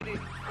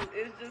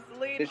It's just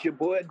Lena. It's your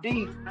boy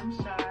D. I'm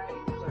Shar.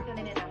 You are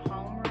in a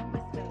homeroom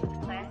with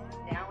Smooth. Class is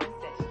now in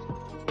session.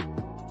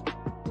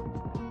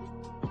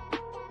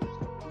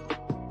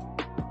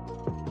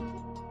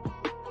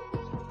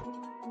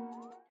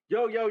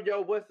 Yo,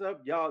 what's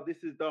up, y'all?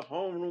 This is the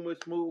Homeroom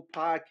with Smooth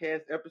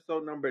podcast,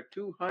 episode number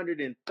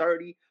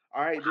 230.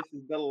 All right, this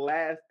is the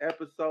last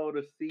episode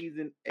of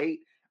season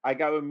 8. I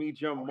got with me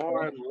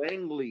Jamar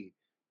Langley.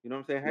 You know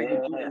what I'm saying? How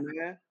you doing,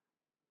 man?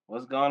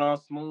 What's going on,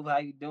 Smooth? How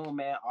you doing,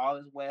 man? All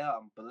is well.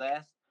 I'm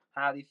blessed,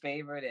 highly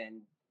favored,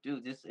 and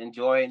dude, just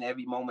enjoying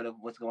every moment of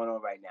what's going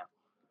on right now.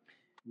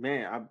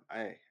 Man,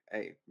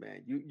 hey,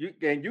 man,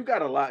 you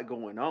got a lot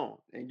going on,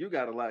 and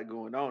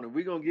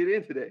we're gonna get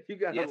into that. You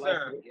got yes, a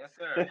lot. Yes,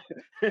 sir.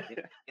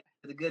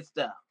 It's the good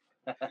stuff.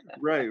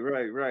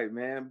 right,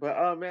 man.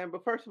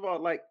 But first of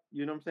all, like,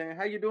 you know what I'm saying?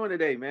 How you doing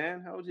today,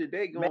 man? How's your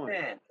day going?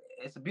 Man,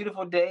 it's a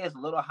beautiful day. It's a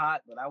little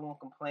hot, but I won't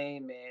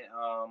complain, man.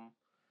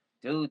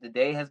 Dude, the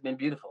day has been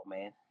beautiful,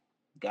 man.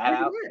 Got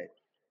Where out. you at?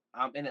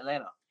 I'm in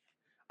Atlanta.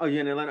 Oh,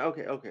 you're in Atlanta?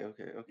 Okay.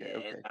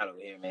 It's hot over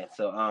here, man.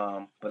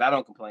 So, but I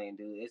don't complain,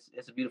 dude.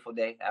 It's a beautiful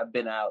day. I've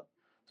been out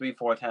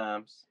 3-4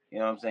 times. You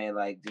know what I'm saying?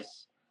 Like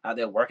just out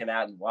there working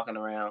out and walking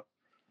around.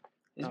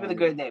 It's been a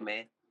great day,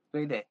 man.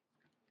 Great day.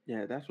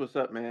 Yeah, that's what's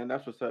up, man.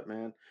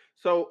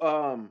 So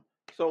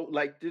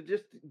like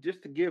just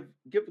to give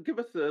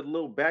us a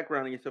little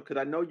background on yourself,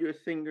 because I know you're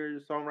a singer,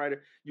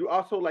 songwriter. You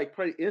also like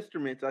play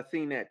instruments. I've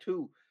seen that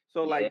too.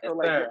 Yes,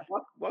 sir.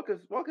 Walk us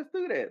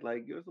through that.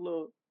 Like, give us a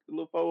little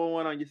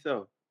 411 on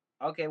yourself.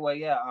 Okay, well,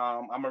 yeah.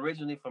 I'm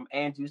originally from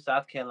Andrews,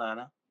 South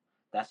Carolina.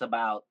 That's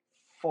about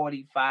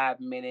 45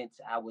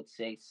 minutes, I would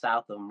say,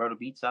 south of Myrtle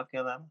Beach, South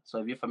Carolina. So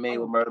if you're familiar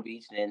with Myrtle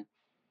Beach, then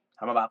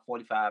I'm about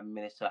 45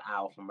 minutes to an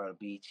hour from Myrtle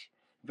Beach.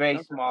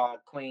 Very small,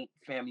 quaint,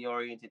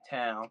 family-oriented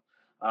town.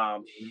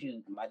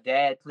 Shoot, my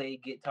dad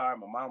played guitar.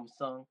 My mom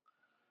sung.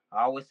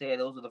 I always say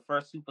those are the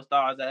first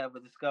superstars I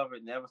ever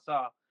discovered, never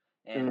saw.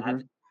 And I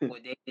just did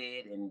what they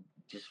did and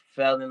just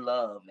fell in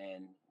love.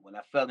 And when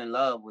I fell in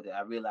love with it,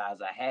 I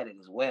realized I had it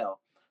as well.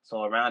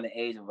 So around the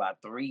age of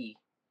about 3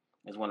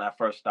 is when I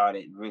first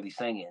started really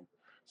singing.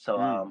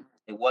 So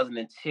it wasn't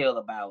until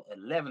about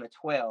 11 or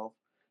 12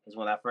 is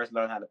when I first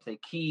learned how to play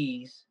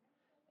keys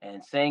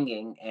and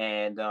singing.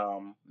 And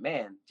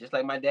man, just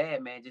like my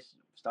dad, man, just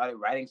started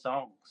writing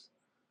songs,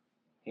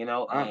 you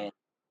know, and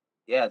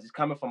yeah, just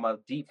coming from a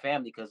deep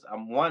family because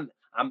I'm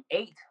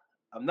 8.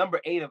 I'm number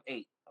 8 of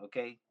 8.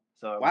 Okay,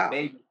 so I'm a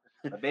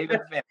baby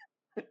of the family.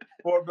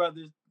 4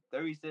 brothers,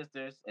 3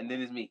 sisters, and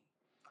then it's me.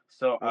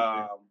 So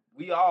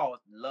we all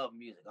love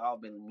music. All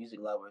been music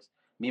lovers.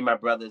 Me and my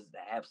brothers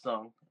have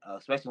sung,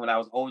 especially when I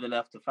was old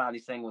enough to finally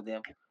sing with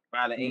them.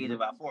 Around the age of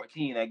about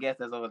 14, I guess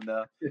that's old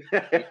enough.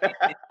 It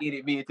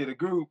get me into the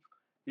group,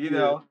 you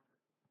know.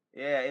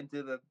 Yeah,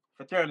 into the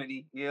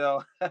fraternity, you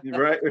know.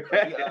 Right.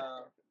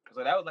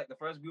 So that was like the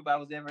first group I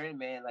was ever in,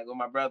 man. Like with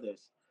my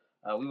brothers,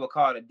 we were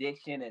called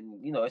Addiction,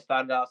 and you know, it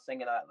started out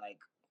singing out like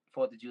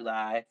 4th of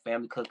July,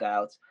 family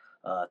cookouts,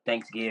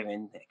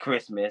 Thanksgiving,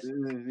 Christmas,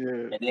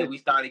 and then we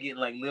started getting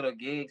like little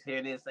gigs here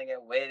and there, singing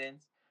at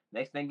weddings.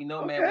 Next thing you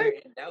know, man,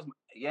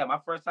 my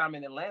first time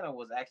in Atlanta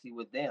was actually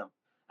with them.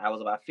 I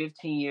was about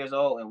 15 years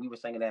old, and we were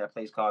singing at a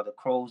place called the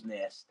Crow's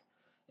Nest.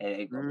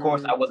 And of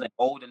course, I wasn't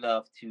old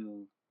enough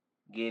to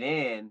get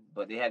in,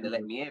 but they had to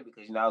let me in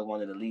because you know I was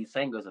one of the lead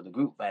singers of the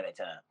group by that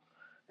time.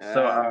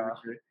 So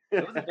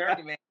it was a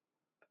journey, man.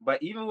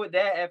 But even with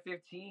that at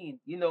 15,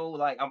 you know,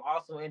 like I'm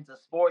also into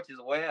sports as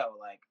well.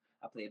 Like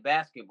I played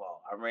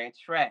basketball, I ran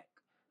track,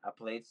 I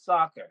played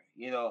soccer,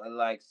 you know, and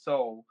like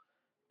so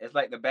it's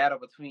like the battle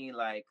between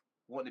like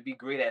wanting to be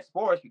great at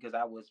sports because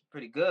I was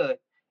pretty good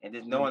and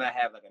just knowing I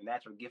have like a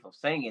natural gift of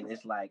singing.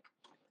 It's like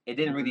it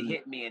didn't really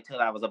hit me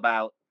until I was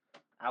about,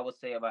 I would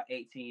say about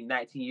 18,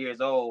 19 years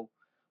old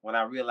when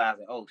I realized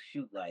that, oh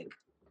shoot, like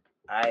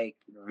I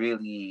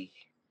really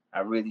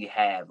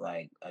have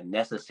like a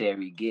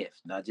necessary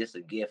gift, not just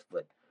a gift,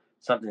 but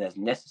something that's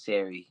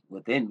necessary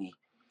within me.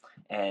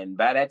 And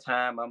by that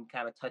time, I'm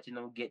kind of touching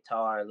on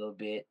guitar a little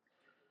bit,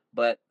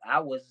 but I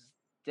was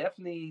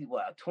definitely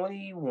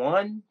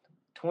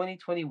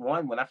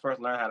 2021 when I first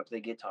learned how to play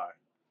guitar.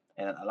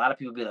 And a lot of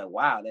people be like,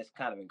 wow, that's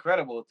kind of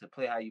incredible to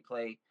play how you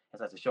play in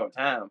such a short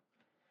time.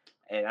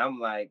 And I'm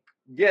like,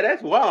 yeah,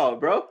 that's wild,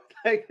 bro.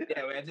 Like,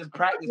 yeah, man, just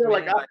practice, man.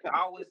 Like I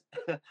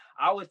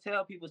always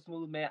tell people,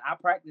 Smooth, man, I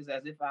practice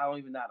as if I don't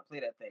even know how to play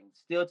that thing.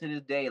 Still to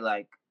this day,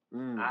 like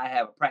I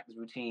have a practice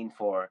routine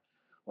for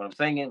when I'm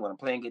singing, when I'm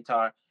playing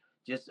guitar,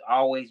 just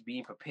always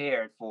being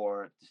prepared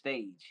for the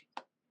stage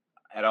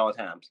at all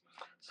times.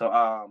 So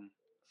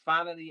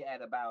finally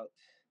at about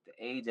the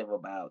age of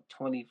about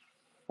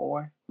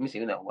 24, let me see,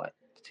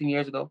 2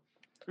 years ago?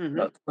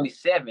 No,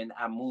 27,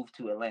 I moved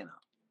to Atlanta.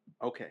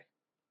 Okay.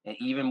 And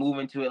even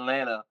moving to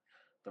Atlanta,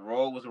 the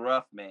road was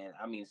rough, man.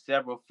 I mean,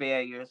 several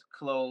failures,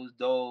 closed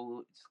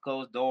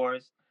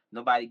doors,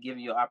 nobody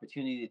giving you an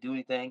opportunity to do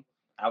anything.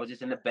 I was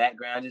just in the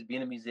background, just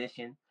being a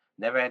musician.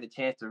 Never had the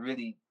chance to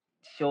really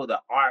show the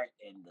art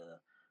and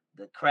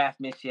the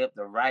craftsmanship,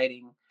 the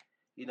writing,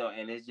 you know.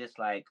 And it's just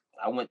like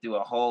I went through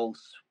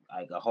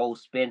like a whole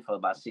spin for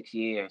about 6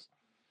 years.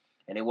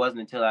 And it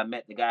wasn't until I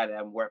met the guy that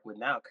I'm working with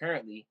now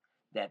currently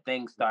that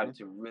things started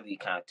to really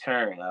kind of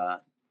turn.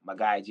 My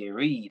guy Jay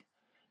Reed,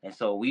 and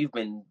so we've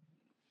been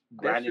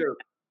That's grinding. your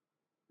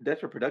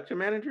production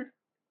manager.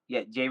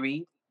 Yeah, Jay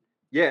Reed.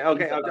 Yeah.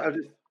 He's Okay.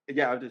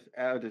 I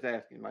was just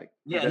asking like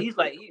yeah, production. he's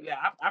like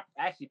I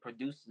actually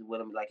produced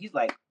with him. Like he's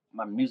like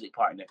my music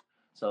partner.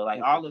 So like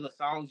Okay. all of the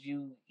songs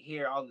you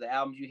hear, all of the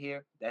albums you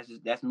hear, that's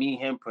me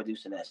and him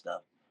producing that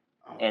stuff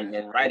Oh, and that's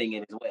and cool. writing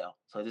it as well.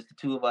 So just the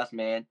two of us,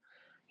 man.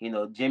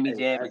 Jimmy Hey,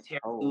 Jam and that's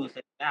Terry Lou cold.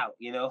 sent it out.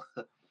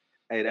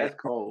 Hey, And that's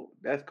cold.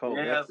 That's cold.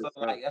 yeah, That's good so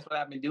stuff. like that's what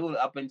I've been doing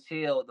up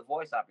until the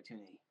voice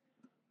opportunity.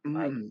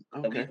 Like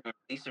Okay. we've been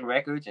releasing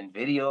records and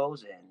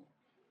videos and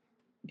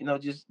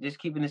just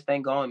keeping this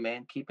thing going,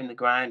 man. Keeping the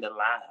grind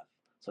alive.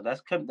 So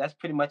that's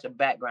pretty much a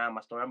background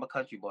my story. I'm a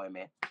country boy,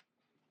 man.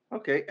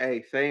 Okay.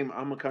 Hey, same.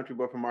 I'm a country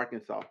boy from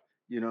Arkansas.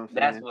 You know what I'm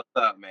That's saying? what's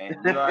up, man.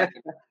 You already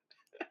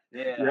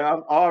yeah. Yeah,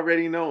 I'm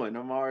already knowing.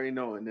 I'm already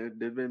knowing.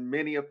 There's been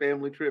many a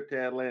family trip to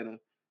Atlanta.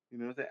 You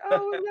know, say,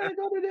 oh, we're gonna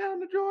go down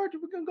to Georgia.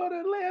 We're gonna go to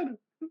Atlanta.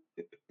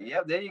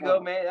 Yep, there you go, Oh.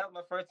 man. That was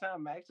my first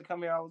time. I used to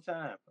come here all the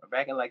time.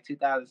 Back in like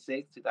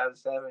 2006,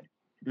 2007.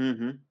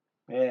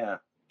 Mm-hmm. Yeah.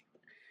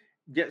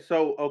 Yeah.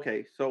 So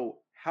okay. So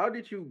how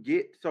did you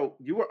get? So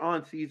you were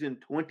on season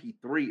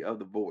 23 of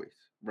The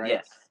Voice, right?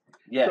 Yes.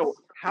 Yes. So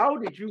how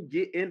did you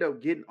end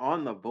up getting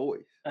on The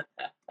Voice?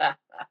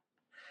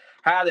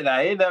 How did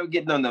I end up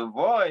getting on the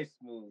voice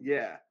move?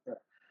 Yeah.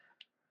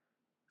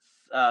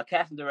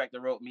 Casting director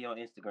wrote me on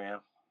Instagram.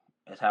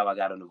 That's how I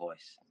got on the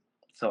voice.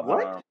 So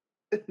What?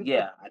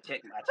 yeah, I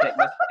checked my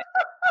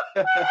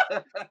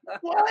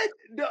What?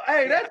 No,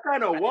 hey, yeah, that's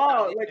kind of I didn't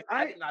wild. audition. Like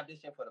I didn't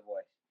audition for the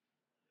voice.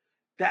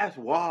 that's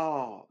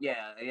wild.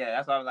 Yeah, yeah.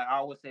 That's why I was like, I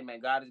always say, man,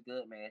 God is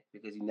good, man,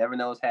 because you never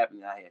know what's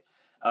happening out here.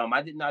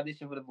 I didn't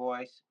audition for the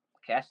voice.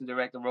 Casting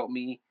director wrote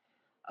me.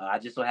 I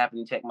just so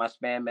happened to check my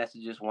spam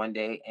messages one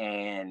day,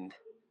 and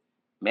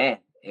man,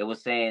 it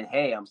was saying,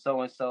 "Hey, I'm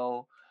so and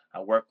so. I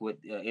work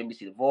with NBC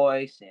The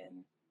Voice,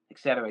 and et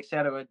cetera, et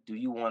cetera. Do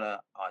you want to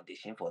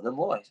audition for The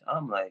Voice?"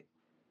 I'm like,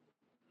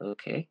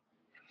 okay.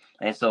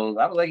 And so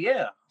I was like,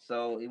 yeah.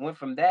 So it went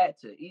from that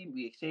to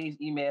we exchanged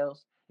emails.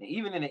 And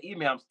even in the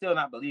email, I'm still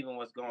not believing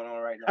what's going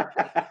on right now.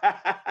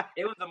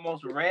 It was the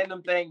most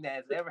random thing that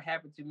has ever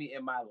happened to me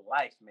in my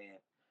life, man.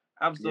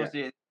 I'm so Yeah.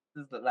 serious.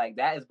 Like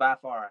that is by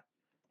far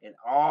in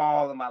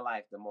all of my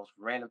life the most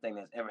random thing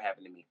that's ever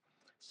happened to me.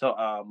 So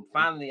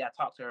finally I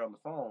talked to her on the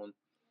phone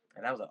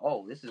and I was like,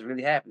 oh, this is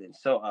really happening.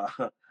 So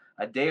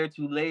a day or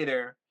two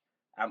later,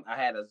 I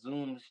had a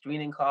Zoom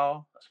screening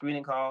call,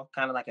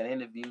 kind of like an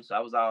interview. So I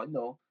was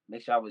all,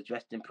 make sure I was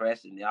dressed and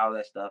pressed and all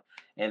that stuff.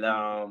 And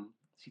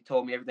she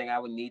told me everything I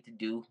would need to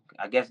do.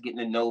 I guess getting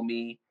to know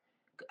me.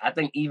 I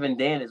think even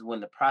then is when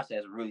the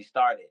process really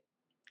started.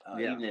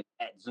 Yeah. Even in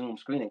that Zoom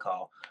screening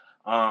call.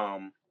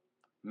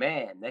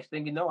 Man, next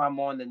thing you know, I'm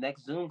on the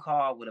next Zoom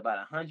call with about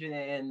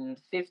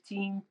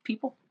 115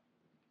 people.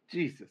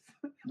 Jesus.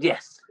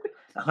 Yes.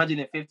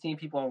 115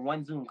 people on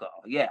one Zoom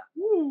call. Yeah.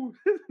 Woo.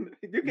 You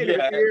can't even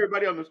Yeah. see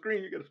everybody on the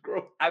screen. You gotta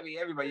scroll. I mean,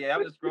 everybody. Yeah,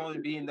 I'm just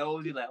scrolling, being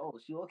nosy, like, oh,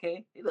 she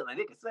okay? It looks like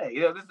they can say,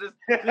 just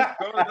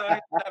scrolling down,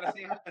 trying to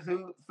see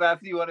who, trying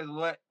to see what is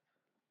what.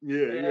 Yeah,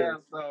 yeah. Yeah.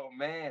 So,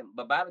 man,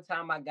 but by the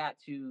time I got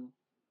to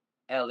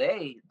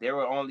LA, there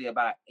were only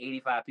about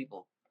 85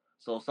 people.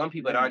 So some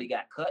people had already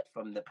got cut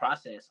from the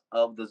process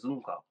of the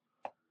Zoom call.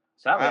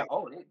 So I was like,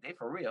 oh, they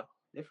for real.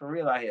 They're for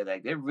real out here.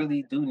 Like they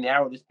really do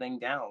narrow this thing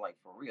down, like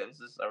for real. This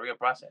is a real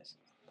process.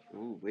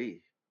 Ooh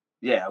wee.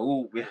 Yeah.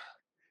 Ooh. Yeah.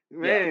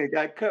 Man,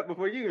 got cut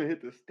before you even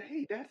hit the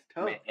stage. That's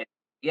Man. tough.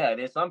 Yeah.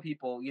 There's some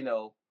people,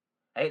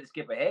 I hate to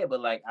skip ahead,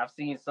 but like I've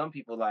seen some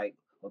people like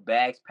with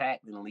bags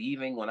packed and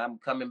leaving when I'm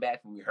coming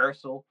back from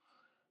rehearsal,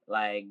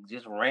 like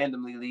just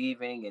randomly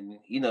leaving, and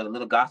the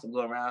little gossip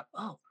going around.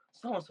 Oh,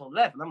 so and so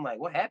left, and I'm like,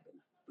 what happened?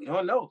 We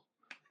don't know.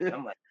 And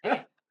I'm like,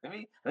 damn. Let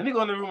me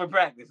go in the room and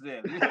practice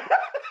then.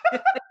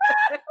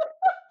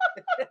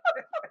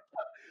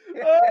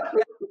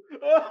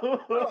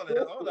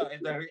 Hold on.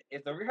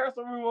 Is the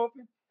rehearsal room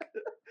open?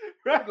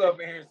 Let me go up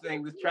in here and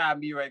sing this "Try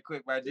Me" right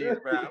quick by James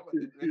Brown.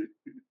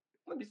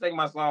 Let me sing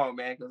my song,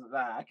 man, because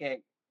I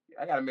can't.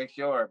 I gotta make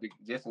sure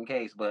just in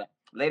case. But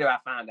later I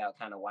found out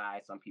kind of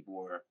why some people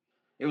were.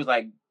 It was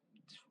like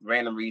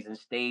random reasons,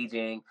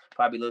 staging,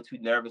 probably a little too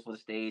nervous for the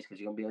stage because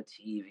you're gonna be on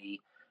TV,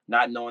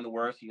 not knowing the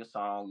words to your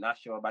song, not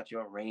sure about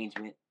your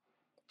arrangement,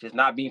 just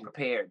not being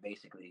prepared,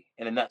 basically,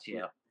 in a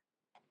nutshell.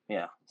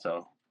 Yeah.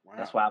 So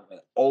that's why I'm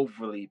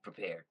overly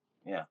prepared.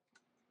 Yeah.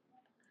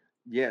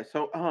 Yeah.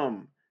 So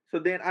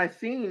then I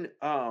seen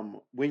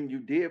when you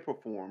did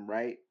perform,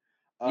 right?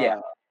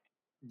 Yeah.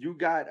 You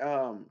got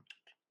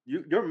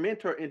your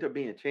mentor ended up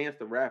being Chance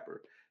the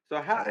Rapper.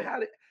 So how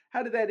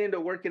did that end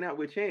up working out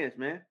with Chance,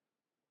 man?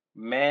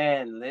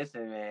 Man,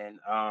 listen, man.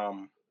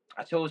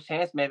 I chose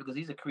Chance, man, because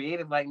he's a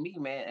creative like me,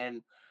 man,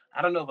 and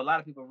I don't know if a lot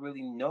of people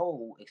really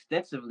know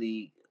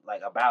extensively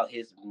like about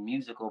his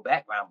musical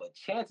background, but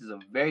Chance is a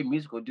very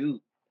musical dude.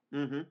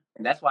 Mm-hmm.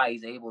 And that's why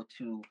he's able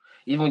to,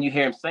 even when you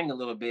hear him sing a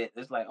little bit,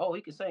 it's like, oh,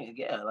 he can sing.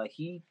 Yeah, like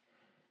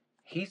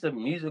he's a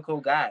musical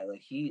guy.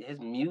 Like his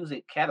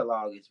music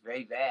catalog is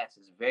very vast.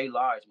 It's very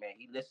large, man.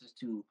 He listens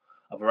to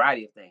a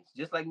variety of things,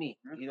 just like me.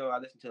 You know, I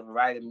listen to a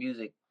variety of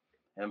music,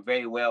 and I'm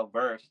very well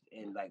versed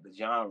in like the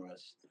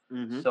genres.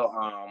 Mm-hmm. So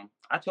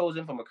I chose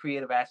him from a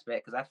creative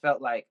aspect because I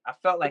felt like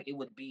it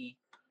would be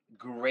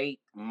great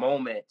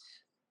moments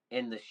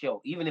in the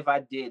show. Even if I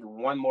did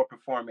one more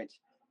performance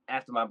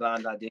after my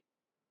blonde audition,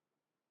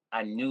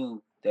 I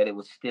knew that it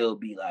would still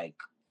be like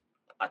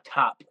a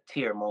top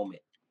tier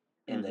moment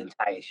in the Mm-hmm.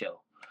 entire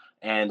show.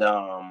 And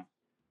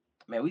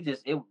man,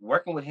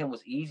 working with him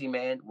was easy,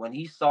 man. When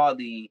he saw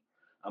the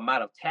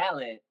amount of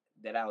talent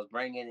that I was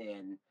bringing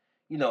in,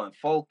 and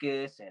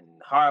focus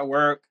and hard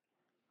work,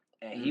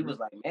 and he Mm-hmm. was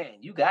like, "Man,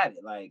 you got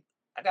it. Like,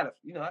 I got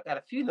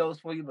a few notes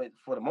for you, but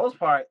for the most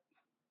part,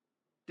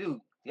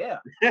 dude, yeah,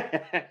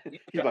 you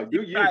can He's try, like, you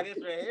do can you? try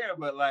this right here,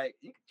 but like,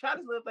 you can try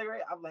this little thing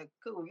right." I'm like,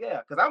 "Cool,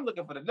 yeah," because I'm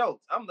looking for the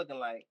notes. I'm looking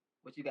like,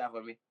 "What you got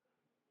for me?"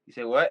 You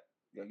said what?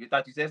 You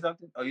thought you said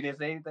something? Oh, you didn't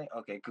say anything?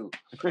 Okay, cool.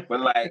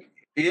 But like,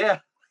 yeah.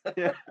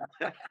 Yeah.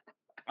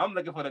 I'm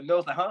looking for the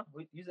notes. Like, huh?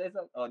 You said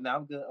something? Oh, no,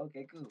 I'm good.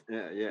 Okay, cool.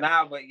 Yeah. Yeah.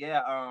 Nah, but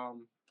yeah,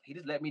 he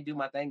just let me do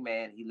my thing,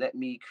 man. He let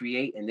me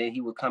create, and then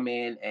he would come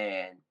in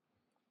and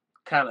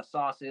kind of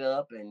sauce it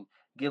up and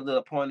give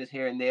little pointers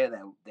here and there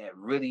that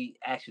really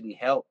actually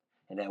helped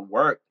and that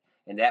worked,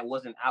 and that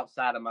wasn't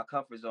outside of my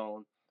comfort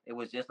zone. It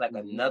was just like Mm-hmm.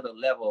 another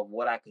level of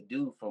what I could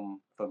do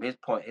from his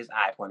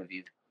eye point of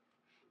view.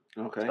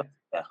 So Okay.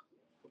 yeah.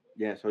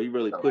 Yeah. So he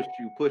really So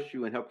pushed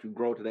you, and helped you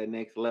grow to that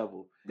next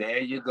level. there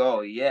you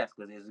go. Yes,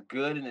 because as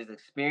good and as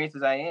experienced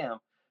as I am,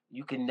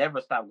 you can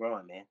never stop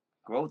growing, man.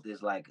 Growth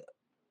is like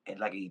an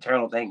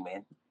eternal thing,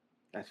 man.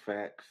 That's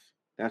facts.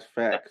 That's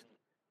Yeah. facts,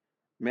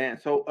 man.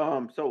 So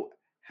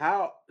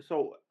how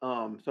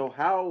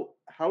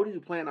do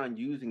you plan on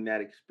using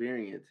that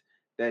experience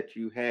that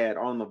you had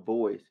on The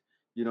Voice?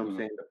 You know what I'm Mhm.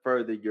 saying, to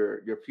further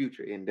your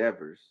future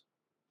endeavors.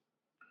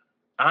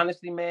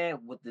 Honestly,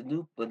 man, with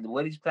the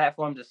way these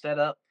platforms are set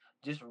up,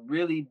 just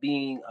really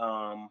being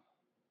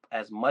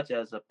as much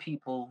as a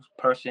people's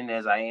person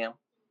as I am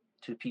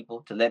to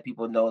people to let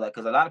people know that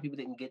because a lot of people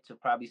didn't get to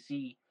probably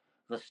see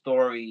the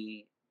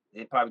story.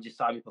 They probably just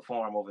saw me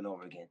perform over and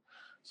over again.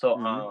 So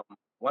Mm-hmm.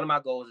 one of my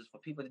goals is for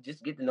people to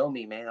just get to know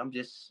me, man. I'm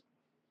just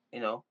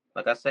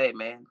like I say,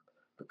 man,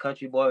 the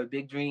country boy with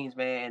big dreams,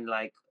 man.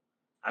 Like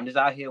I'm just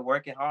out here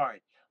working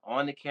hard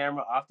on the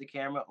camera, off the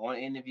camera, on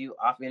interview,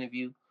 off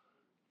interview.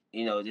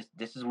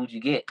 This is what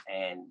you get,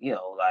 and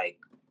like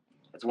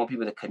I just want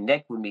people to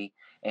connect with me,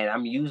 and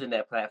I'm using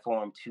that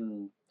platform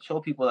to show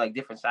people like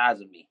different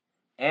sides of me,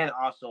 and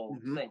also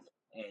Mm-hmm. sing.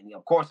 And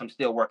of course, I'm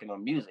still working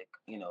on music.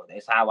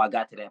 That's how I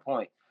got to that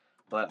point.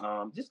 But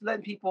just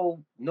letting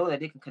people know that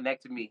they can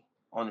connect to me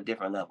on a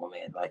different level,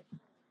 man. Like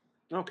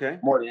Okay.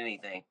 more than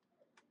anything.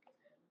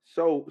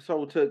 So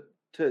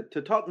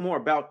to talk more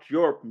about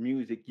your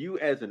music, you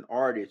as an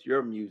artist,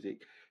 your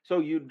music. So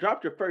you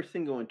dropped your first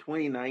single in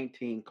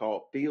 2019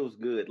 called "Feels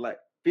Good," like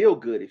 "Feel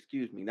Good,"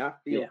 excuse me,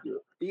 not "Feel Yeah,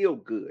 Good," "Feel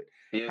Good."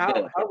 feel How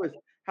good. how was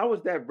how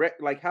was that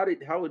like how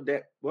would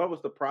that what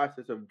was the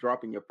process of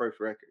dropping your first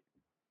record?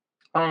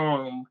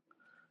 Um,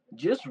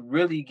 just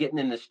really getting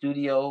in the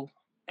studio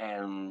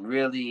and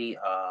really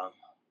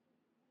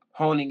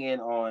honing in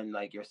on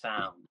like your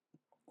sound.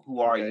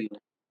 Who are Okay. you?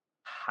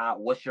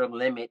 What's your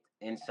limit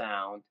in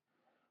sound?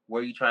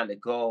 Where are you trying to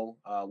go?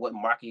 What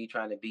market are you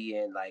trying to be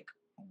in? Like,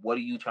 what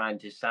are you trying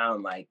to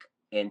sound like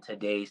in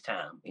today's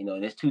time?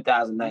 And it's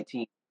Mhm.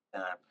 2019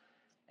 time,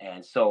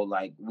 and so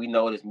like we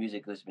know this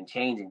music has been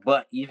changing.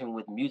 But even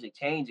with music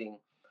changing,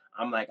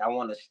 I'm like, I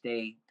want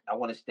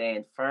to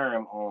stand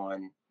firm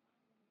on.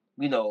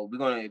 If we're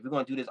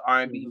gonna do this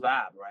R&B Mhm.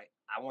 vibe, right?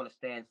 I want to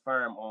stand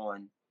firm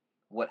on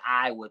what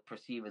I would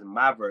perceive as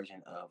my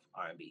version of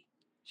R&B.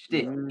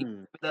 Still, even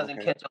Mm, if it doesn't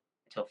okay. catch on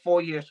until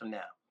 4 years from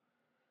now,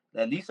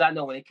 at least I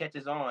know when it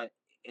catches on,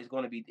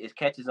 it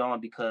catches on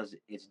because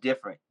it's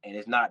different and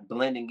it's not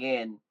blending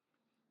in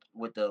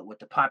with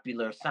the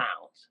popular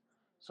sounds.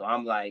 So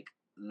I'm like,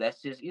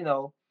 let's just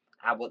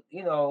I would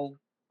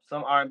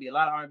some R&B, a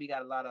lot of R&B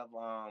got a lot of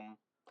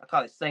I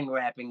call it sing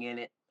rapping in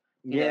it.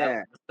 That was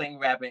Yeah. the sing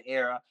rapping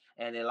era,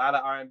 and a lot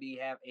of R&B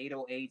have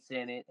 808s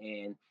in it,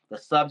 and the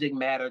subject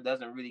matter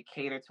doesn't really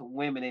cater to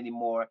women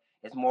anymore.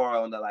 It's more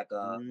on the like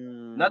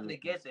Mm, nothing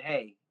against it.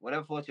 Hey,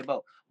 whatever floats your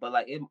boat, but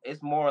like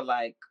it's more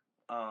like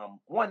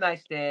one night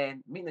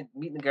stand, meeting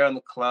the girl in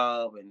the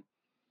club, and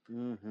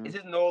mhm. it's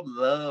just no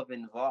love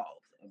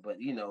involved. But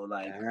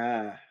like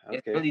Ah,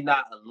 it's okay. really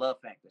not a love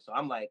factor. So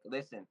I'm like,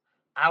 listen,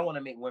 I want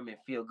to make women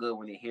feel good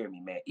when they hear me,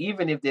 man.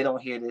 Even if they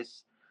don't hear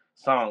this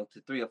song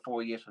to 3 or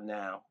 4 years from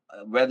now,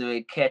 whether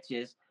it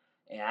catches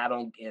and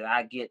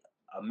I get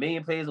a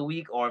million plays a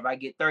week, or if I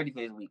get 30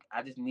 plays a week,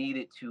 I just need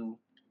it to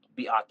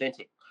be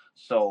authentic.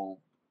 So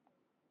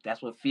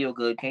that's what feel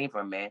good came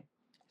from, man.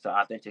 It's an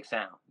authentic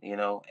sound,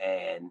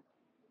 and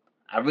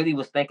I really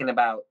was thinking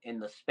about in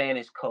the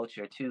Spanish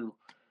culture too,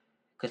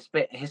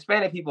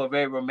 Hispanic people are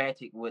very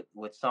romantic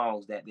with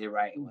songs that they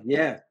write and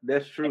whatnot. Yeah,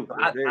 that's And true. so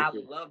That's very I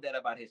true. love that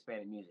about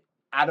Hispanic music.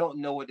 I don't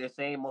know what they're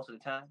saying most of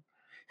the time,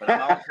 but I'm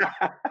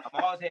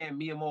always hearing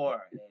me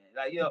more, and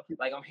like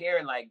like I'm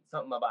hearing like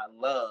something about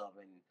love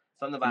and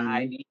something about Hmm.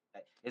 ID.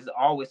 Like, it's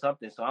always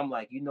something. So I'm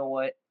like, you know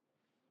what?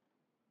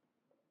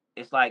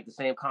 It's like the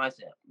same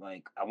concept.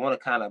 Like I want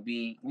to kind of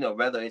be,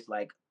 whether it's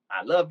like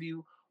I love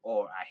you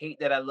or I hate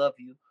that I love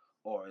you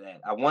or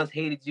that I once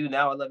hated you,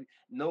 now I love you.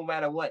 No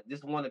matter what,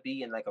 just want to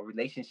be in like a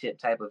relationship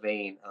type of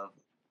vein of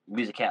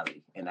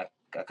musicality, and I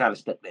kind of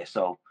stuck there.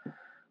 So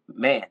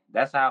man,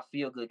 that's how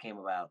Feel Good came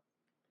about,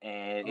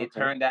 and it Okay.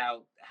 turned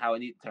out how it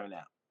needed to turn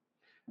out.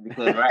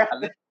 Because right,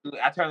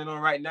 I turn it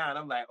on right now, and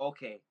I'm like,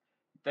 okay,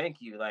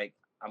 thank you. Like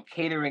I'm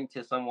catering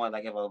to someone.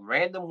 Like if a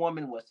random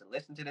woman was to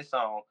listen to this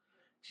song,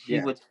 Yeah. she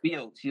would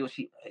feel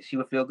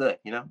good.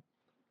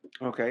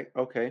 Okay.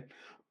 Okay.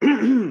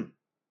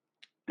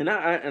 And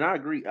I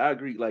agree. I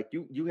agree. Like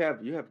you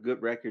have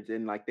good records,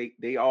 and like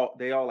they all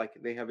like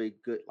they have a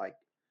good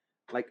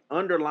like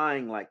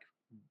underlying like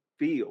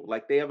feel.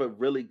 Like they have a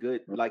really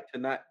good like to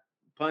not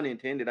pun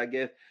intended, I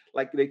guess.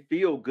 Like they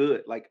feel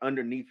good like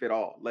underneath it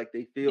all. Like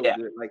they feel Yeah,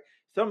 good. Like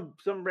some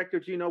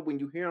records, when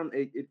you hear them,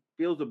 it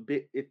feels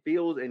it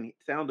feels and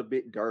sounds a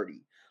bit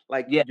dirty.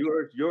 Like yeah.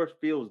 yours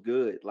feels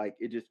good. Like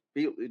it just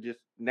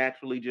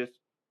naturally just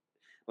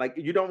like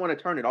you don't want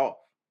to turn it off.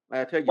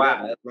 Like, I tell you that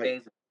Wow, much. that's Like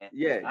amazing, man.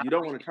 yeah, I you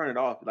don't want to appreciate turn it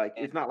off. Like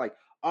that. it's not like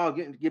oh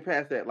get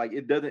past that. Like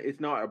it doesn't. It's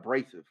not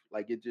abrasive.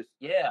 Like it just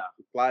Yeah,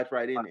 slides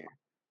right in wow, there.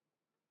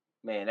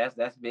 man,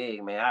 that's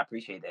big, man. I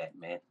appreciate that,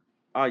 man.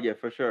 Oh yeah,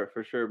 for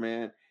sure,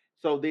 man.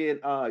 So then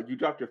you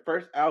dropped your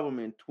first album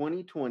in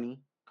 2020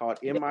 called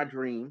In Yeah. My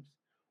Dreams.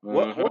 Hmm.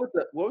 What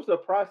was the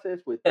process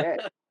with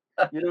that?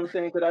 You know what I'm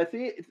saying?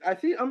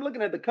 Because I'm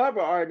looking at the cover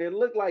art and it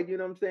looked like,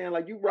 what I'm saying,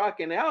 like you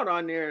rocking out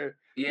on there.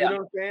 You Yeah, know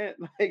what I'm saying?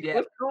 Like yeah.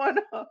 what's going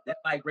on? It's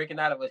like breaking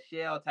out of a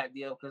shell type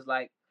deal because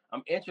like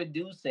I'm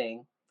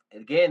introducing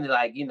again,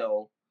 like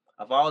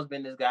I've always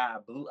been this guy.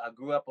 I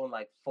grew up on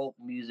like folk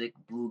music,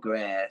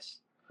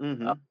 bluegrass,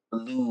 Mm-hmm.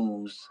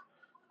 blues,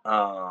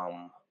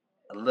 a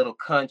little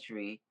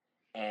country,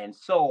 and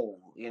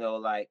soul.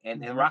 Like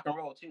and Mm-hmm. rock and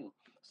roll too.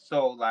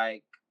 So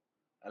like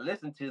I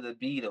listen to the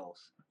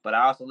Beatles, but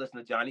I also listen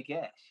to Johnny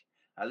Cash.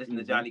 I listen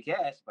to Mm-hmm. Johnny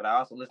Cash, but I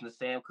also listen to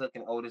Sam Cooke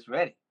and Otis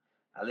Redding.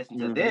 I listen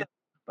to Mm-hmm. them,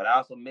 but I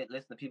also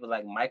listen to people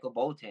like Michael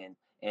Bolton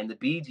and the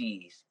Bee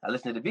Gees. I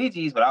listen to the Bee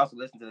Gees, but I also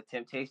listen to the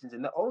Temptations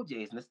and the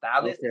OJs and the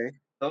Stylistics. Okay.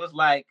 So it's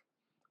like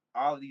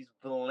all of these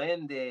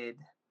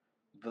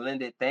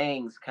blended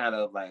things kind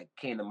of like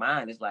came to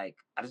mind. It's like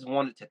I just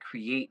wanted to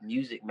create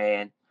music,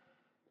 man,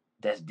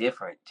 that's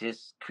different.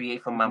 Just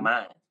create from my Mm-hmm.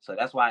 mind. So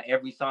that's why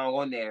every song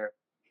on there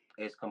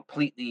is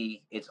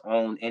completely its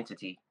own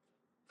entity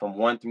from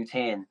 1 through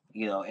 10.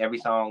 Every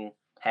song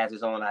has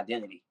its own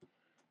identity.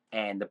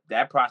 And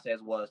that process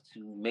was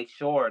to make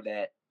sure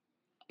that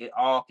it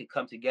all could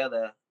come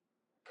together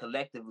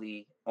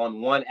collectively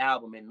on one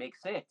album and make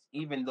sense,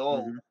 even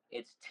though Mm-hmm.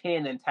 it's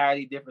 10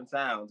 entirely different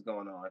sounds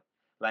going on.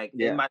 Like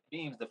In Yeah. My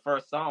Dreams, the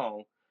first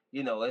song,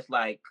 it's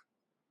like,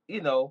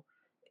 you know,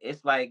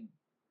 it's like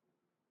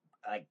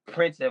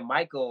Prince and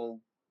Michael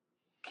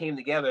came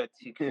together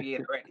to create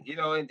a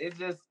record, and it's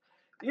just,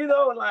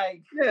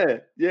 like, Yeah.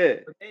 Yeah.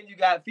 but then you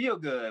got Feel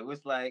Good, which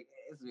like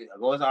it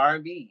goes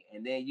R&B,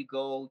 and then you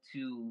go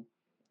to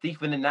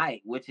Thief in the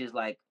Night, which is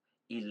like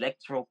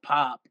electro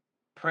pop,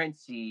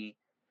 Princey,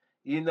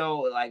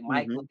 like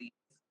Michael Mm-hmm. D.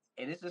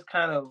 And it's just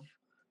kind of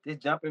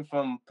just jumping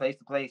from place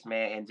to place,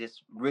 man, and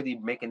just really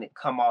making it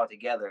come all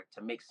together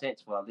to make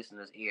sense for our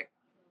listeners' ear.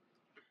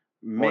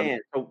 More Man,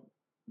 so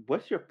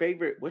what's your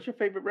favorite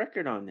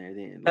record on there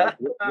then? Like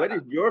what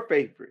is your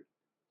favorite?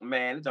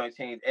 man, it don't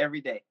change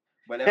every day.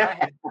 But if I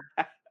had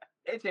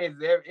it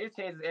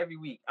changes every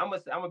week. I'm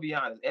gonna be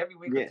honest. Every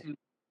week or Yeah. two,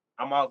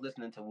 I'm always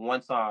listening to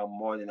one song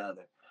more than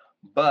other.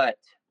 But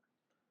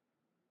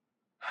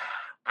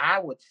I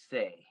would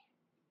say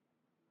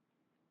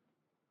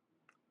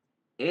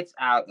it's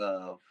out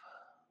of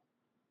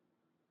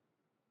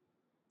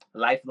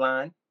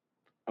Lifeline.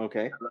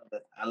 Okay.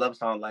 I love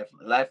song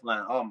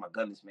Lifeline. Oh my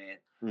goodness, man.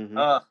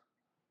 Mhm. Uh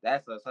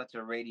that's such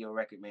a radio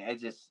record, man. It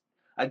just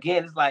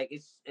again,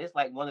 it's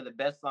like one of the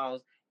best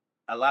songs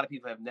a lot of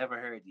people have never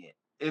heard yet.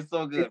 It's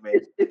so good,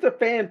 man. It's a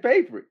fan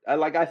favorite.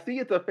 I see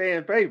it's a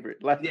fan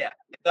favorite. Like Yeah,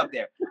 it's up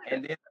there.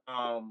 And then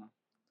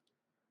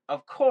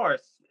of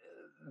course,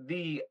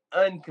 the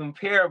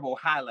uncomparable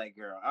Highlight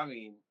Girl. I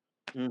mean,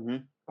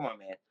 mhm. come on,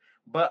 man.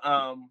 But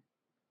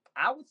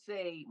I would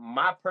say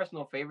my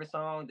personal favorite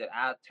song that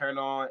I turn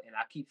on and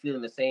I keep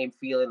feeling the same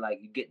feeling, like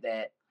you get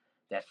that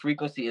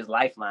frequency, is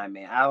Lifeline,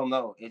 man. I don't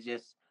know.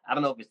 I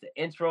don't know if it's the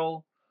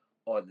intro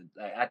or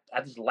like,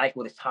 I just like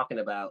what it's talking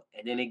about,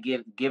 and then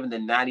it given the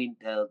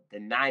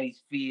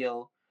 90s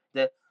feel,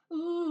 the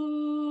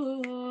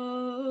ooh,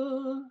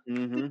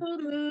 Mhm.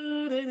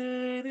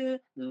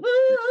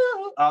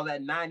 all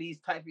that 90s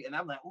type, and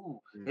I'm like, ooh,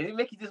 Mm. and it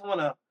make you just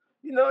wanna,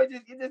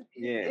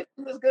 Yeah. it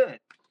feels good.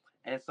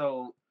 And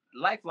so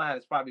Lifeline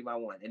is probably my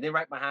one. And then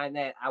right behind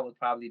that, I would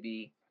probably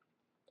be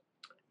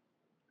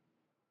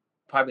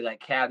probably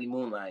like Cali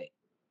Moonlight.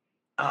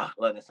 Ah,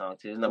 love that song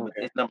too. Okay.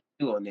 It's number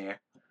 2 on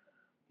there.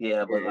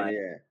 Yeah, but Yeah, like,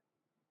 yeah,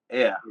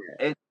 yeah, yeah.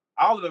 it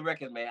all of the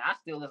records, man. I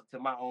still listen to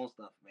my own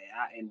stuff, man.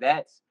 And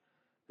that's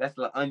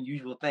the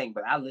unusual thing,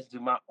 but I listen to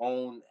my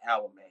own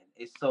album, man.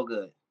 It's so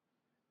good.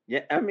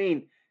 Yeah, I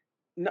mean,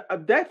 no,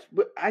 that's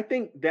I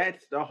think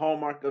that's the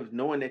hallmark of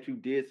knowing that you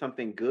did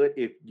something good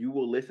if you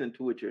will listen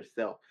to it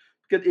yourself.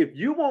 Because if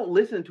you won't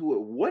listen to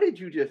it, what did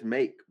you just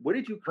make? What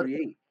did you What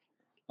create?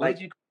 what did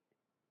Like, you?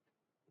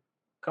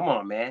 Come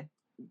on, man.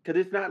 because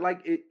it's not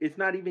like it's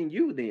not even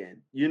you.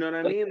 Then you know what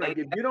I But mean. Like,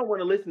 if you don't want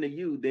to listen to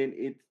you,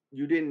 then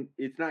you didn't.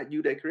 It's not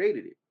you that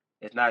created it.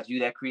 it's not you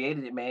that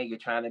created it, man. You're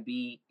trying to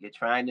be,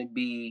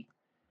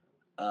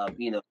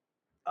 you know,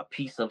 a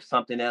piece of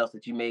something else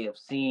that you may have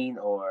seen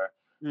or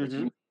that Mm-hmm.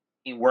 you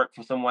seen work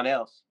for someone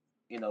else,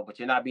 but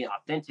you're not being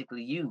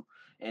authentically you.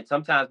 And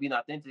sometimes being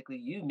authentically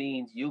you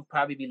means you'll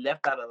probably be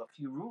left out of a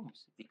few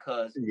rooms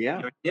because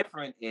Yeah. your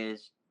different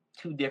is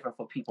too different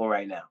for people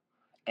right now.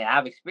 And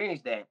I've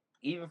experienced that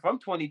even from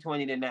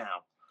 2020 to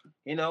now.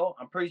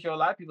 I'm pretty sure a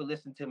lot of people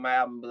listen to my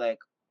album and be like,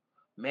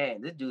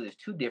 man, this dude is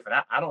too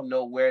different. I don't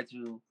know where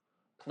to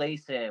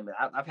place him.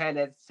 I've had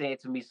that said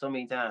to me so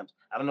many times.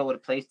 I don't know where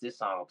to place this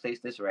song, place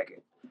this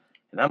record.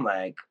 And I'm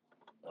like,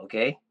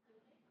 okay.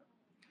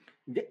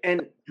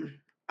 And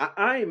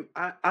I'm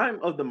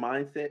of the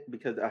mindset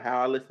because of how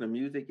I listen to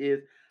music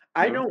is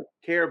I Mhm. don't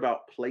care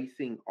about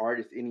placing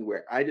artists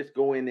anywhere. I just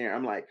go in there.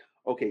 I'm like,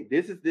 okay,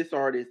 this is this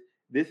artist,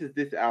 this is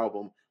this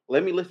album.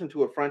 Let me listen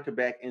to it front to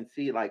back and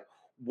see like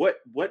what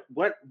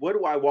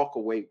do I walk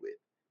away with?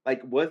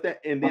 Like was that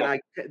and Come on.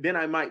 then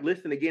I might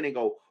listen again and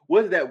go,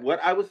 was that what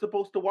I was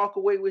supposed to walk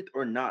away with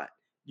or not?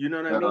 You know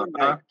what I mean?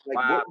 Uh-huh.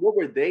 Like Wow. what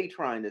were they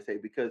trying to say?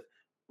 Because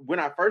when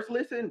I first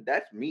listened,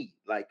 that's me.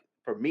 Like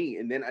for me.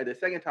 And then the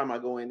second time I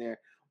go in there,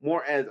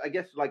 more as I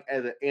guess like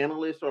as an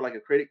analyst or like a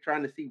critic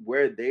trying to see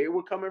where they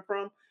were coming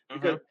from.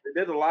 Because Hmm.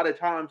 there's a lot of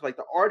times like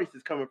the artist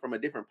is coming from a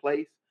different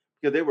place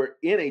because they were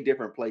in a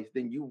different place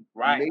than you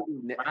Right. maybe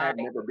have Right.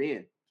 never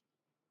been.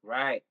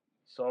 Right.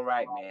 So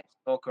right, man.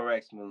 So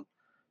correct, Smooth.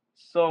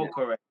 So Yeah.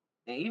 correct.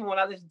 And even when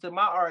I listen to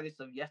my artists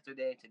of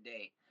yesterday and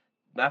today,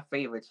 my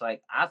favorites,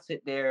 like I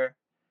sit there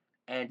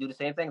and do the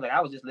same thing. Like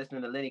I was just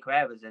listening to Lenny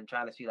Kravitz and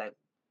trying to see like,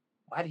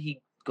 why did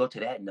he go to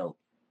that note?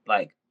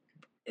 Like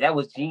that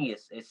was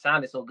genius. It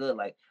sounded so good.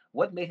 Like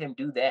what made him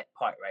do that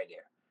part right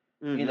there?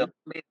 Mm-hmm.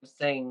 What made him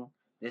sing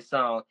this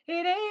song.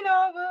 It ain't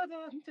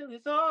over until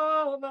it's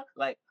over.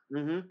 Like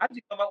Mm-hmm. how did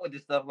you come up with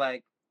this stuff?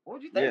 Like what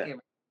were you Yeah. thinking?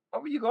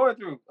 What were you going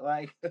through?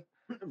 Like so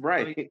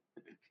Right.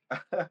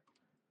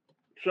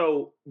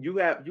 So you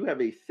have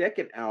a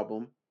second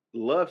album,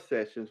 Love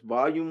Sessions,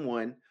 Volume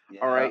One.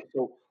 All yeah. right.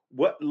 So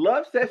what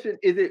Love Session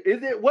is it?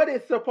 Is it what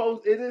it's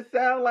supposed? Is it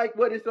sound like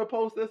what it's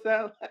supposed to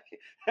sound like?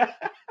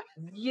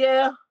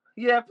 Yeah,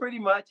 yeah, pretty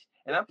much.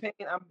 And I'm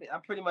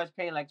pretty much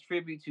paying like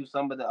tribute to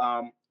some of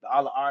all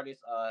the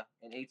artists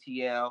in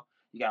ATL.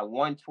 You got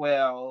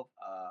 112,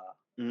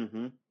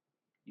 Mm-hmm.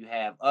 you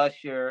have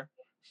Usher,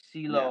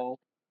 Yeah. CeeLo,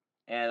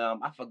 and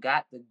I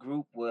forgot the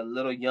group where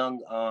Little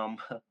Young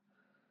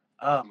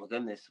oh my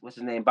goodness, what's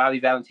his name? Bobby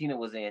Valentina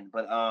was in,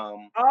 but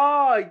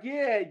Oh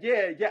yeah,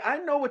 yeah, yeah. I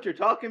know what you're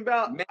talking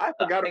about. Mister, I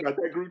forgot about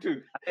that group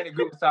too. I think the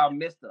group was called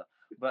Mister.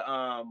 But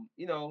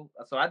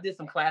so I did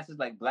some classes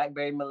like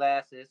Blackberry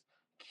Molasses,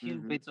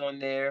 Mm-hmm. Cupid's on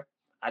there.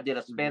 I did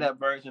a sped Mm-hmm. up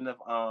version of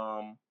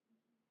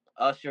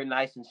Usher,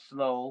 Nice and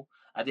Slow.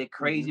 I did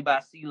Mm-hmm. Crazy by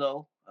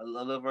CeeLo, a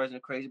little version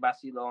of Crazy by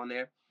CeeLo on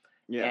there,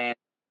 Yeah. and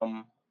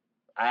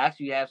I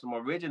actually have some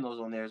originals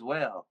on there as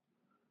well.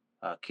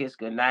 Kiss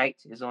Goodnight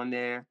is on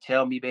there.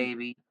 Tell Me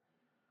Baby,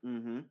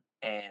 Mm-hmm.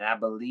 and I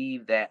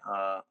believe that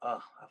I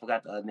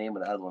forgot the name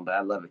of the other one, but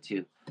I love it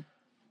too.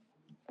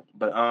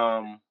 But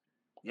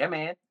yeah,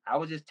 man, I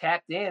was just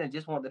tapped in and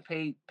just wanted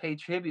to pay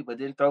tribute, but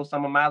then throw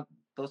some of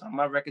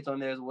my records on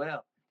there as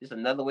well. Just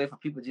another way for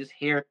people to just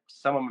hear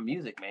some of my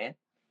music, man.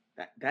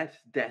 That's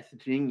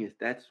genius.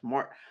 That's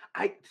smart.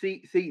 I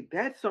see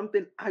that's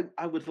something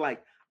I was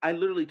like I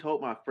literally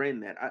told my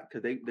friend that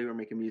because they were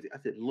making music. I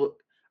said, look,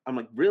 I'm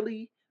like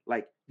really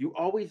like you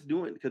always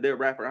doing because they're a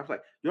rapper. I was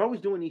like you're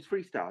always doing these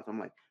freestyles. I'm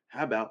like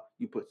how about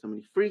you put some of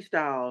these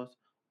freestyles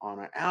on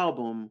an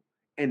album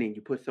and then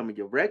you put some of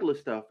your regular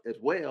stuff as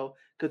well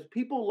because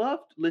people love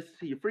to listen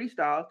to your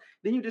freestyles.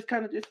 Then you just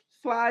kind of just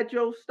slide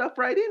your stuff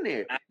right in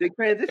there. They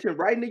transition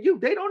right into you.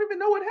 They don't even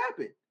know what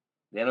happened.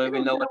 They don't They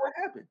even don't know even what. know what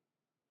happened.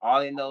 All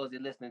they know is they're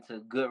listening to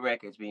good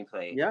records being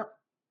played, Yeah.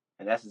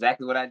 and that's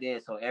exactly what I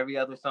did. So every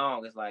other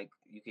song is like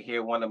you can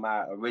hear one of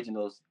my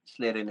originals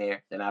slid in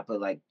there. Then I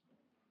put like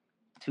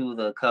two of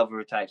the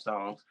cover type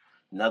songs,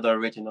 another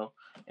original,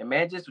 and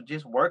man,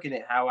 just working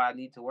it how I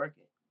need to work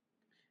it.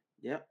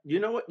 Yeah. You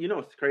know what? You know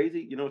what's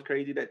crazy? You know what's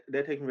crazy?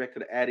 That takes me back to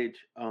the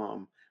adage,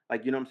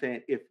 like you know what I'm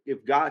saying?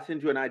 If God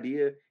sends you an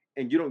idea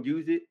and you don't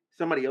use it,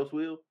 somebody else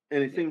will.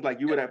 And it Yeah. seems like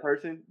you were that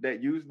person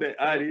that used that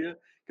Mhm. idea.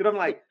 Cause I'm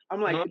like,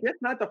 Mhm.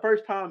 that's not the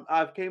first time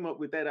I've came up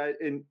with that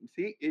and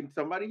see and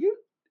somebody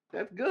used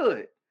that's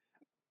good.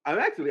 I'm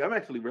actually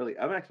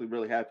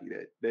really happy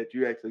that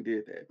you actually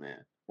did that,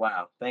 man.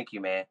 Wow, thank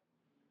you, man.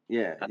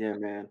 Yeah, yeah,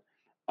 man.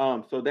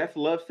 So that's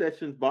Love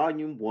Sessions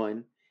Volume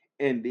One,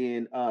 and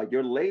then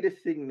your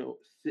latest signal,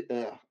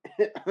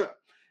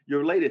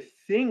 your latest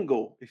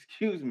single.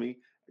 Excuse me,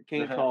 I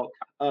can't talk.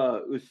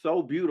 Was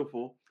So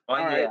Beautiful. Oh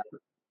All right, yeah.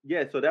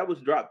 yeah. So that was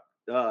dropped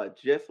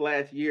just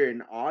last year in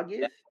Yeah.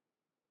 August.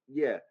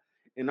 Yeah,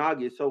 in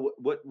August. So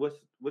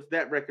what's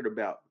that record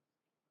about?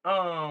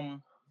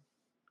 Um,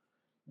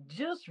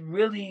 just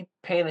really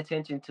paying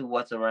attention to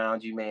what's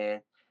around you,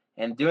 man.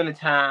 And during the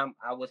time,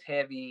 I was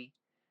heavy,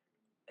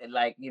 and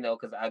like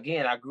because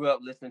again, I grew up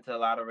listening to a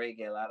lot of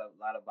reggae, a lot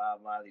of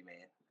Bob Marley,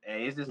 man.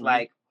 And it's just Hmm.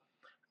 like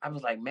I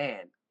was like,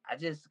 man, I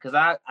just because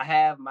I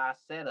have my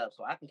setup,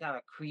 so I can kind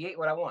of create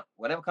what I want.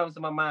 Whatever comes to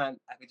my mind,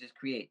 I could just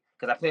create.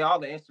 Because I play all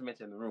the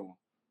instruments in the room,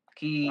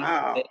 keys,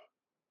 Wow.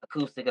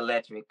 acoustic,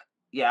 electric.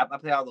 Yeah, I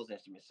play all those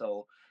instruments.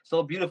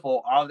 So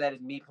beautiful. All of that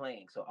is me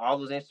playing. So all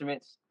those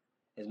instruments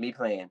is me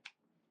playing,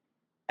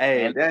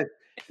 Hey, and that's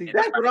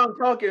what I'm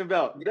talking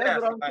about. That's yeah,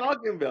 what so I'm like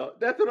talking about.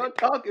 That's what I'm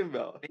talking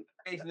about.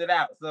 spacing it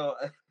out. So,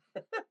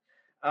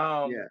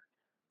 um, Yeah.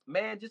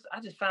 man, I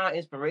just found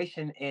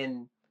inspiration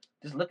in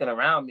just looking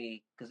around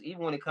me. Because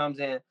even when it comes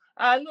in,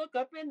 I look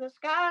up in the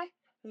sky,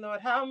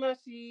 Lord, how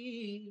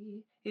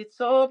mercy, it's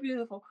so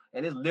beautiful,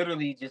 and it's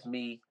literally just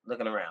me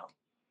looking around.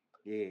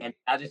 Yeah. And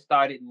I just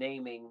started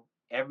naming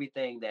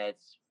everything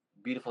that's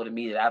beautiful to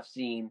me that I've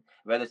seen,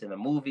 whether it's in a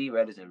movie,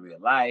 whether it's in real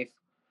life,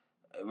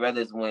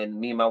 whether it's when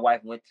me and my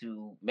wife went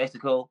to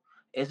Mexico.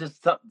 It's just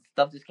stuff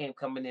just came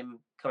coming in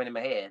my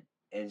head,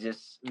 and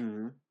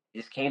Mhm.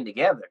 just came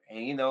together.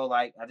 And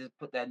like I just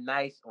put that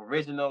nice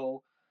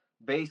original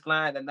bass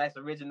line, that nice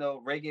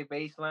original reggae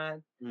bass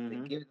line to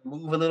Mhm. give it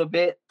move a little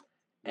bit,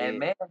 and Yeah.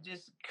 man,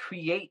 just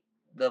create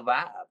the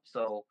vibe.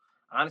 So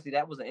honestly,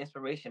 that was an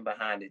inspiration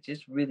behind it.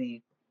 Just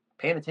really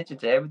paying attention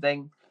to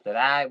everything that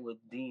I would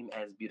deem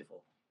as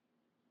beautiful.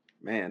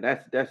 Man,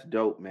 that's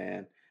dope,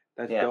 man.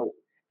 That's Yeah. dope.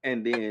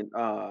 And then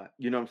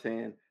you know what I'm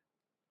saying?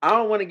 I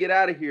don't want to get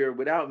out of here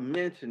without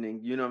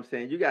mentioning, you know what I'm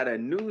saying? You got a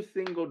new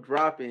single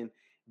dropping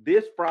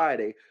this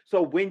Friday.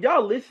 So when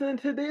y'all listen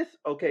to this,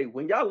 okay,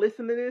 when y'all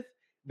listen to this,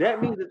 that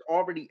means it's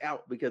already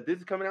out because this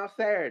is coming out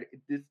Saturday.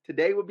 This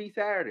today will be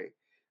Saturday.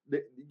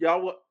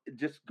 Y'all will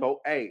just go,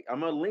 hey,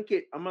 I'm gonna link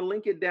it. I'm gonna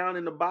link it down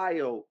in the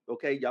bio.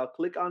 Okay, y'all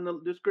click on the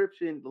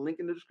description, the link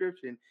in the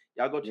description.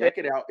 Y'all go Yeah. check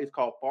it out. It's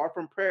called Far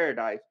From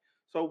Paradise.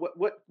 So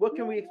what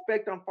can we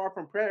expect on Far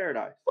From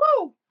Paradise?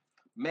 Woo!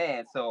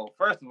 Man, so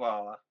first of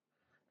all,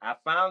 I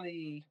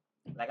finally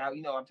like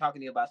I'm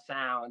talking to you about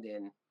sound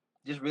and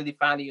just really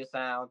finding your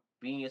sound,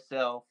 being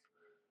yourself,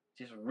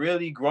 just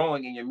really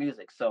growing in your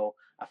music. So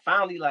I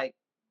finally like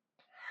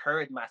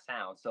heard my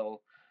sound.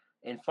 So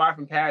in Far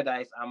From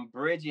Paradise, I'm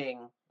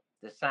bridging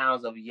the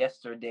sounds of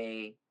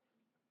yesterday,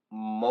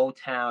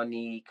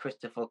 Motowny,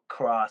 Christopher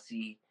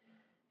Crossy,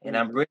 and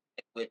I'm Mhm. bridging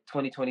it with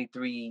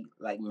 2023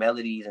 like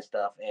melodies and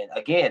stuff. And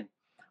again,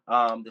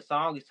 the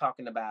song is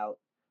talking about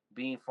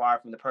being far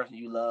from the person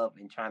you love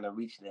and trying to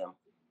reach them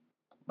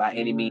by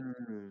any means.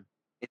 Mm.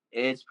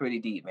 It's pretty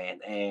deep,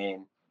 man,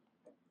 and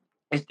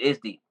it's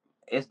deep.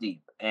 It's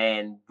deep.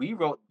 And we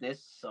wrote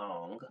this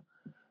song.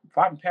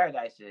 Far From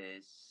Paradise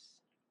is.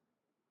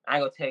 I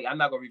ain't gonna tell you. I'm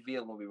not gonna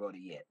reveal when we wrote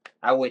it yet.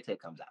 I'll wait till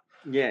it comes out.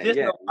 Yeah, Just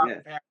yeah, know Far yeah.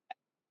 From Paradise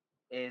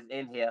is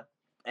in here,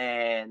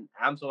 and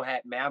I'm so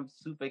happy, man. I'm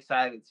super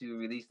excited to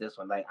release this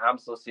one. Like I'm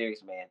so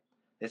serious, man.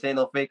 This ain't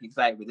no fake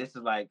excitement. This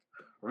is like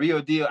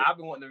real deal. I've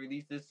been wanting to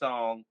release this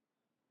song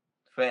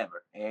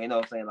forever, and you know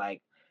what I'm saying.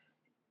 Like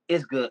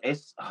it's good.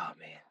 It's oh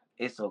man,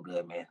 it's so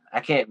good, man. I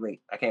can't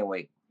wait. I can't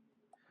wait.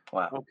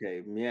 Wow.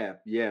 Okay, yeah,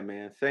 yeah,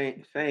 man.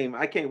 Same, same.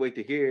 I can't wait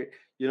to hear it.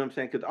 You know what I'm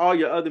saying? Because all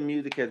your other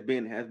music has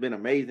been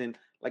amazing.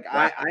 Like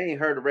Wow. I ain't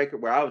heard a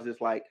record where I was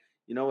just like,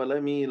 you know what?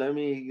 Let me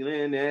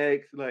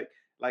Linux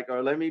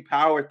or let me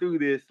power through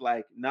this.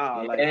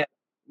 Yeah.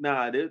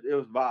 Nah. It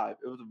was vibe.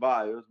 It was a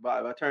vibe. It was a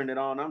vibe. I turned it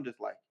on. I'm just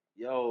like,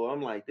 yo.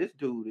 I'm like, this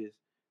dude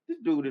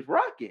is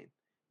rocking.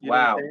 You know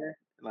what I'm Wow. saying?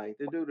 Like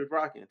this dude is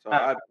rocking. So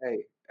Wow.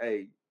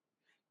 hey,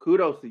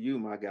 kudos to you,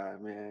 my guy,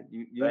 man.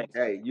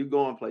 Thanks. You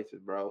going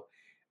places, bro.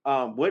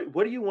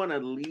 What do you want to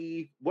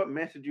leave? What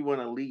message you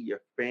want to leave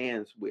your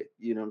fans with?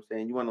 You know what I'm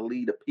saying? You want to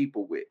lead the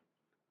people with?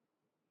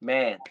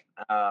 Man,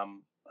 a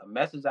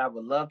message I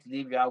would love to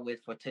leave y'all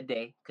with for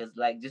today, because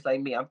like just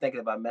like me, I'm thinking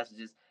about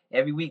messages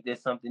every week.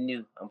 There's something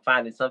new. I'm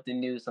finding something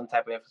new, some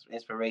type of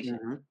inspiration.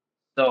 Hmm.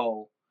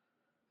 So,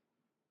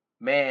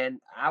 man,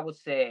 I would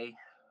say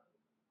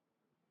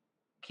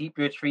keep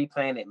your tree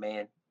planted,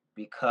 man,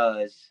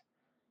 because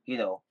you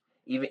know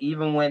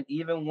even when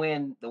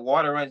the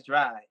water runs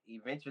dry,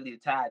 eventually the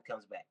tide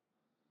comes back.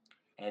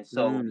 And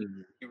so you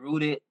Mm. be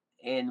rooted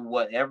in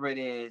whatever it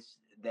is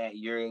that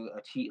you're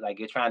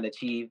trying to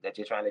achieve, that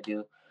you're trying to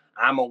do.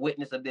 I'm a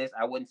witness of this.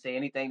 I wouldn't say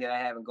anything that I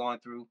haven't gone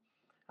through.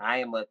 I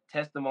am a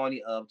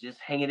testimony of just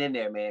hanging in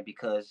there, man,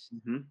 because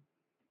Hmm.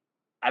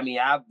 I mean,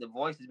 the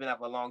voice has been up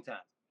for a long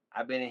time.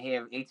 I've been in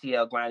here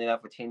ATL grinding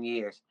up for 10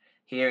 years.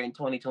 Here in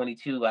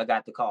 2022, I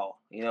got the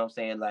call. You know what I'm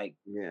saying? Like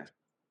Yeah.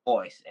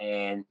 voice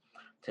and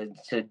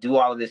to do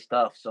all of this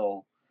stuff.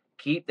 So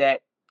keep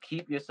that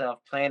keep yourself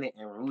planted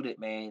and rooted,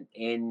 man,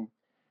 in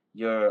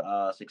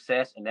your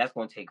success, and that's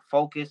going to take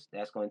focus.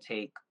 That's going to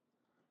take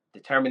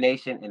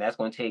determination, and that's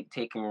going to take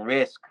taking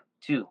risk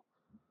too,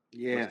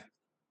 which Yeah.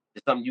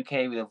 is something you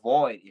can't even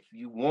avoid if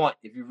you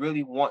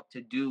really want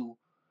to do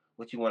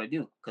what you want to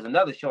do. Because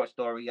another short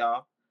story,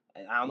 y'all,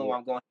 and I don't know Yeah. where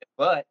I'm going,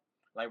 but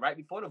like right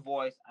before The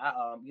Voice,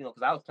 I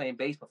because I was playing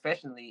bass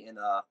professionally in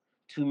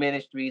two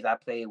ministries. I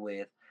played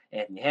with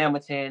Anthony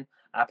Hamilton.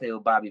 I played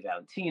with Bobby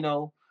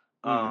Valentino,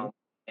 Mm-hmm.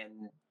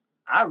 and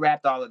I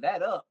wrapped all of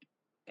that up.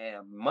 And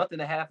a month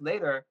and a half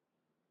later,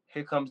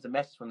 here comes the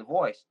message from The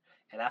Voice,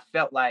 and I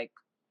felt like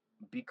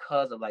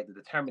because of like the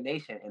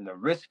determination and the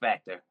risk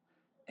factor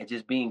and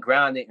just being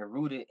grounded and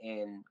rooted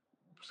in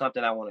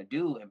something I want to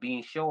do and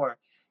being sure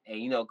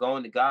and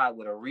going to God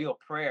with a real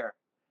prayer,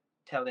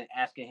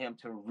 asking him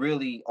to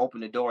really open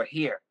the door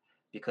here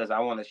because I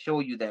want to show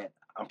you that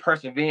I'm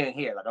persevering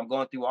here. Like I'm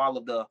going through all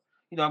of the,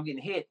 I'm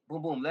getting hit,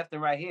 boom, boom, left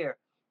and right here,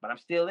 but I'm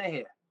still in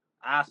here.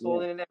 I soul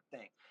Yeah. in and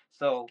everything.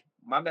 So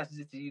my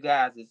message to you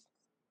guys is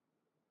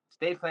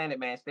stay planted,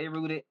 man. Stay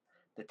rooted.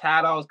 The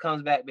tide always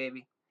comes back,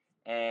 baby.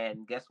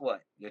 And guess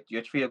what?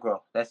 Your tree will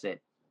grow. That's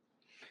it.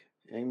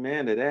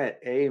 Amen to that.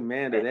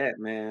 Amen to that,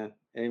 man.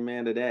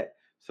 Amen to that.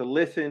 So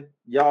listen,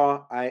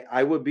 y'all,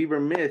 I would be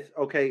remiss.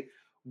 Okay,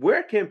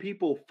 where can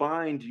people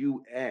find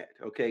you at?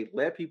 Okay,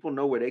 let people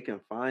know where they can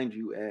find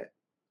you at.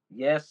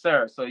 Yes,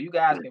 sir. So you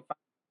guys can find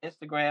me on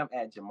Instagram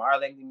at Jamar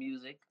Langley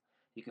Music.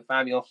 You can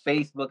find me on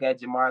Facebook at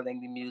Jamar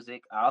Langley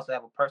Music. I also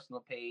have a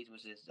personal page,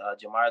 which is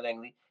Jamar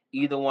Langley.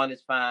 Either one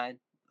is fine.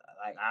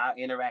 Like I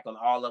interact on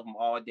all of them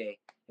all day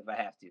if I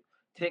have to.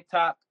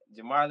 TikTok,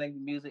 Jamar Langley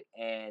Music,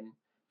 and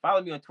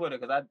follow me on Twitter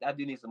because I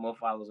do need some more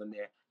followers on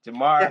there.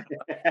 Jamar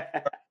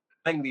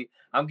Langley.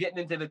 I'm getting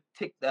into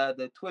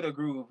the Twitter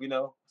groove,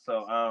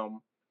 So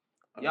Oh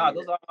y'all, yeah.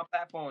 those are my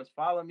platforms.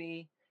 Follow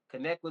me,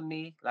 connect with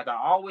me. Like I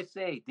always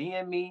say,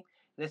 DM me.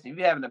 Listen, if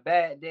you're having a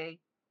bad day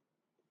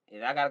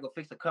and I gotta go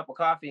fix a cup of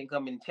coffee and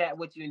come and chat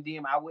with you and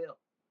DM, I will.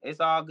 It's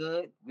all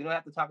good. We don't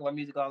have to talk about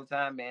music all the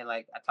time, man.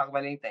 Like I talk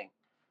about anything.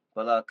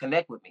 But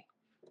connect with me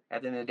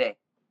at the end of the day.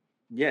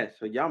 Yes.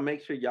 So y'all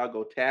make sure y'all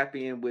go tap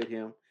in with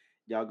him.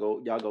 Y'all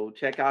go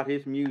check out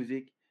his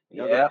music.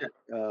 Y'all go Yeah.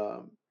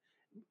 check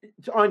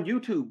it's on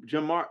YouTube,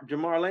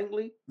 Jamar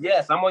Langley.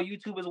 Yes, I'm on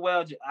YouTube as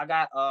well. I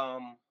got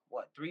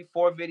what 3,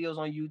 4 videos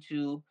on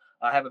YouTube.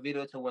 I have a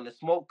video to When the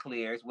Smoke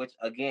Clears, which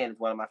again is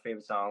one of my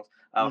favorite songs.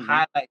 Mm-hmm.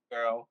 Highlight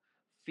Girl,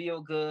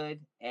 Feel Good,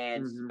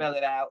 and Mm-hmm. Spell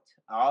It Out.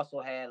 I also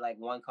had like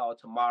one called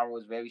Tomorrow.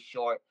 It's very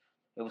short.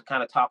 It was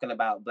kind of talking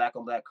about black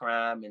on black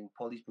crime and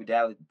police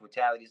brutality.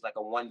 It's like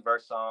a one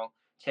verse song.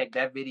 Check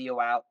that video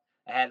out.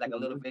 I had like a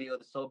little Mm-hmm. video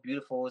that's so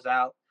beautiful was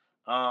out.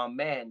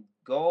 Man,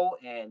 go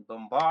and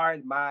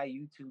bombard my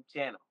YouTube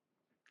channel,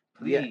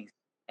 Yeah. please.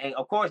 And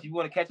of course, if you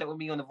want to catch up with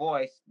me on The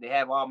Voice, they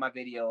have all my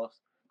videos.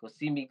 Go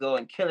see me go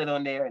and kill it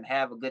on there and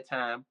have a good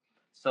time.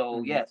 So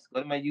Mm-hmm. yes,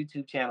 go to my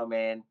YouTube channel,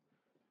 man.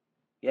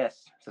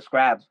 Yes,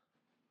 subscribe.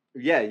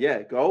 Yeah,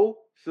 yeah. Go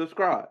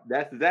subscribe.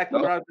 That's exactly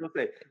Go, what I was gonna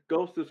say.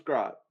 Go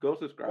subscribe. Go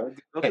subscribe. go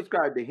do Go it.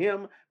 subscribe to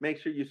him. Make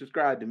sure you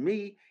subscribe to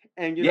me.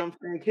 And you Yeah, know what I'm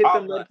saying? Hit all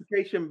them of us.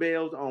 notification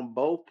bells on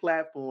both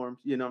platforms.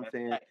 You know what I'm That's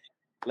saying? right.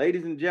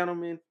 Ladies and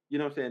gentlemen, you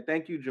know what I'm saying?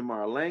 Thank you,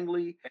 Jamar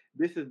Langley.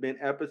 This has been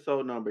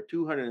episode number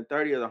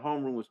 230 of the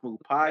Homeroom with Smooth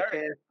Sir.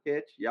 podcast.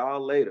 Catch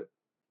y'all later.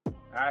 All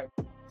right.